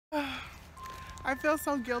I feel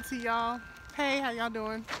so guilty, y'all. Hey, how y'all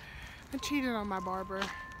doing? I cheated on my barber.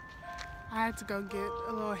 I had to go get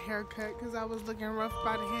a little haircut because I was looking rough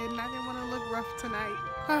by the head and I didn't want to look rough tonight.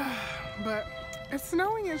 But it's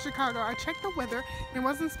snowing in Chicago. I checked the weather. It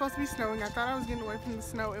wasn't supposed to be snowing. I thought I was getting away from the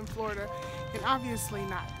snow in Florida, and obviously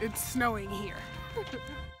not. It's snowing here.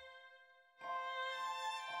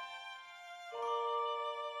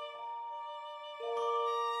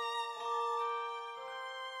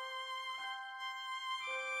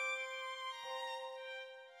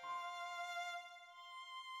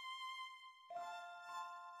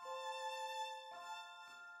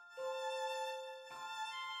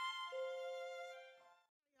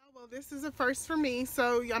 Well, this is a first for me.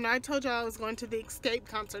 So, y'all know I told y'all I was going to the Xscape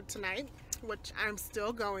concert tonight, which I'm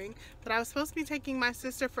still going. But I was supposed to be taking my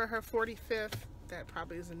sister for her 45th, that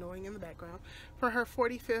probably is annoying in the background, for her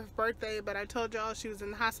 45th birthday. But I told y'all she was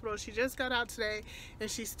in the hospital. She just got out today,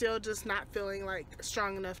 and she's still just not feeling like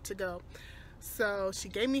strong enough to go. So she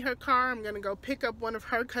gave me her car. I'm going to go pick up one of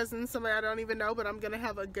her cousins, somebody I don't even know, but I'm going to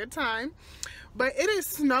have a good time. But it is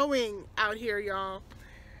snowing out here, y'all.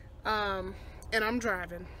 And I'm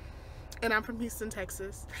driving. And I'm from Houston,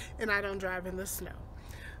 Texas, and I don't drive in the snow.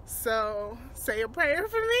 So say a prayer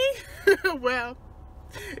for me. Well,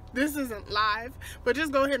 this isn't live, but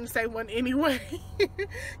just go ahead and say one anyway,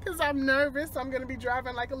 because I'm nervous. I'm going to be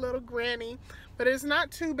driving like a little granny, but it's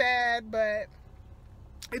not too bad, but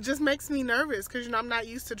it just makes me nervous because, you know, I'm not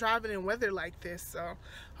used to driving in weather like this. So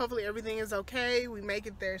hopefully everything is okay. We make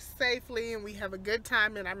it there safely and we have a good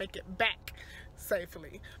time and I make it back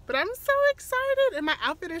safely. But I'm so excited and my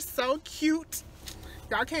outfit is so cute.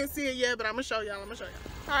 Y'all can't see it yet, but I'm gonna show y'all. All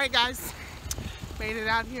right, guys, made it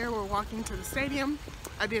out here. We're walking to the stadium.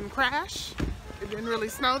 I didn't crash. It didn't really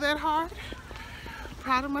snow that hard.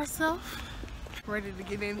 Proud of myself. Ready to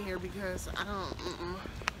get in here because I don't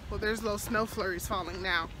well, there's little snow flurries falling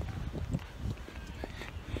now.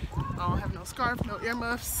 I don't have no scarf, no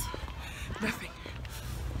earmuffs, nothing.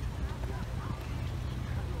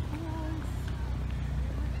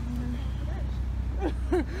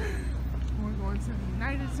 We're going to the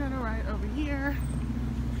United Center right over here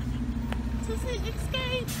to see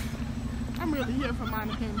Xscape. I'm really here for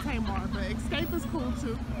Monica and Tamar, but Xscape is cool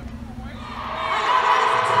too.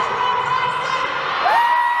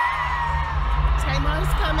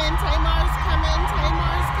 Tamar's coming, Tamar's coming,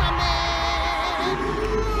 Tamar's coming.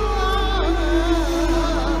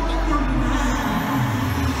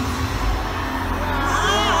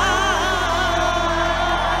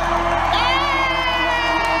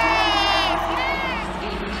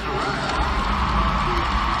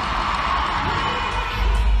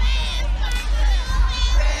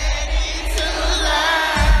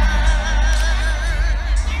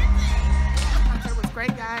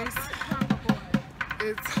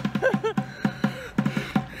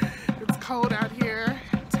 It's cold out here.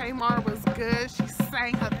 Tamar was good. She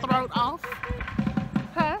sang her throat off.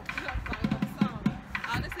 Huh?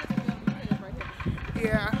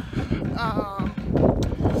 Yeah.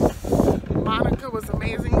 Monica was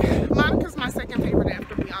amazing. Monica's my second favorite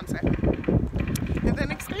after Beyonce. And then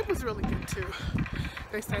Xscape was really good too.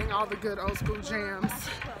 They sang all the good old school jams.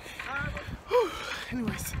 Whew.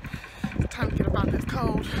 Anyways, it's time to get up out this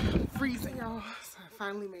cold. Freezing, y'all. So I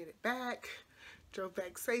finally made it back. Drove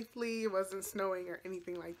back safely. It wasn't snowing or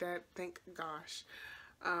anything like that. Thank gosh.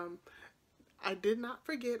 I did not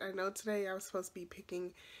forget. I know today I was supposed to be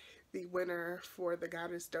picking the winner for the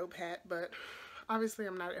God is Dope hat, but obviously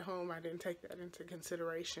I'm not at home. I didn't take that into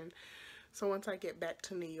consideration. So once I get back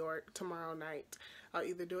to New York tomorrow night, I'll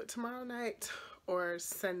either do it tomorrow night or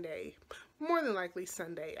Sunday. More than likely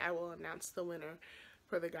Sunday, I will announce the winner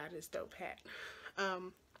for the God is Dope hat.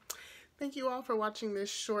 Thank you all for watching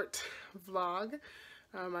this short vlog.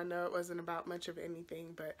 I know it wasn't about much of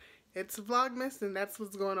anything, but it's Vlogmas and that's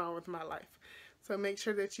what's going on with my life. So make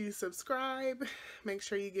sure that you subscribe. Make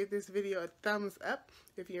sure you give this video a thumbs up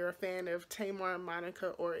if you're a fan of Tamar, Monica,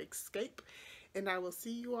 or Xscape. And I will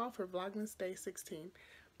see you all for Vlogmas Day 16.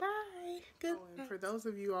 Bye. Good. And for those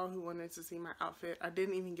of you all who wanted to see my outfit, I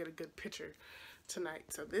didn't even get a good picture tonight.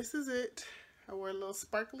 So this is it. I wore a little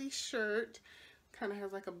sparkly shirt. Kind of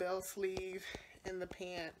has like a bell sleeve in the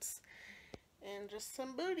pants. And just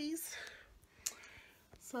some booties.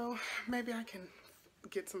 So maybe I can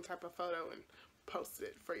get some type of photo and post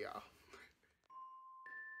it for y'all.